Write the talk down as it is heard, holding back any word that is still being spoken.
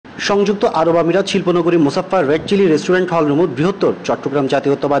সংযুক্ত আরব আমিরাত শিল্পনগরী মুসাফফা red chilli restaurant হল রুমত বৃহত্তর চট্টগ্রাম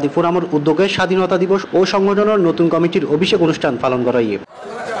জাতীয়তাবাদী ফোরামের উদ্যোগে স্বাধীনতা দিবস ও সংগঠনের নতুন কমিটির অভিষেক অনুষ্ঠান পালন করা হয়।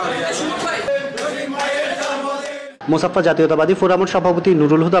 মুসাফফা জাতীয়তাবাদী ফোরামের সভাপতি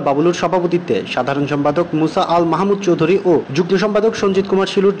নুরুল হুদা বাবুলুর সভাপতিত্বে সাধারণ সম্পাদক মুসা আল মাহমুদ চৌধুরী ও যুগ্ম সম্পাদক সঞ্জিত কুমার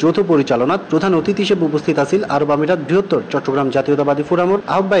শিলুর যৌথ পরিচালনাত প্রধান অতিথি হিসেবে উপস্থিত আছেন আরব আমিরাত বৃহত্তর চট্টগ্রাম জাতীয়তাবাদী ফোরামের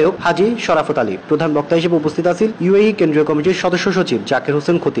আহ্বায়ক হাজী শরাফত আলী। প্রধান বক্তা হিসেবে উপস্থিত আছেন ইউএই কেন্দ্রীয় কমিটির সদস্য সচিব জাকির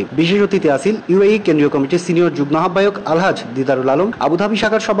হোসেন খতিব। বিশেষ অতিথি আছেন ইউএই কেন্দ্রীয় কমিটির সিনিয়র যুগ্ম আহ্বায়ক আলহাজ দিদারুল আলম, আবুধাবি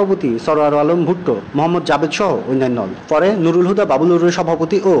শাখার সভাপতি সরোয়ার আলম ভুট্টো, মোহাম্মদ জাবেদ সহ অন্যান্য। পরে নুরুল হুদা বাবুলুর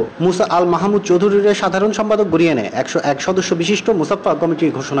সভাপতি ও মুসা আল মাহমুদ চৌধুরীর সাধারণ সম্পাদক গড়িয়ে নেয় 101 সদস্য বিশিষ্ট মুসাফফা কমিটি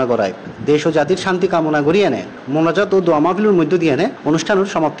ঘোষণা করায়। দেশ ও জাতির শান্তি কামনা করিয়ে নেয় মোনাজাত ও দোয়া মাহফিলের মধ্য দিয়ে নেয় অনুষ্ঠানের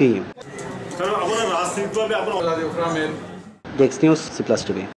সমাপ্তি। Desk news Cplus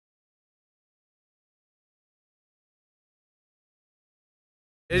TV।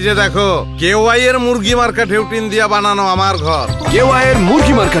 এই যে দেখো কেওয়াই এর মুরগি মার্কা ঢেউটিন দিয়া বানানো আমার ঘর। কেওয়াই এর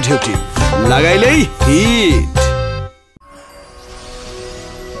মুরগি মার্কা ঢেউটিন লাগাইলেই হিট।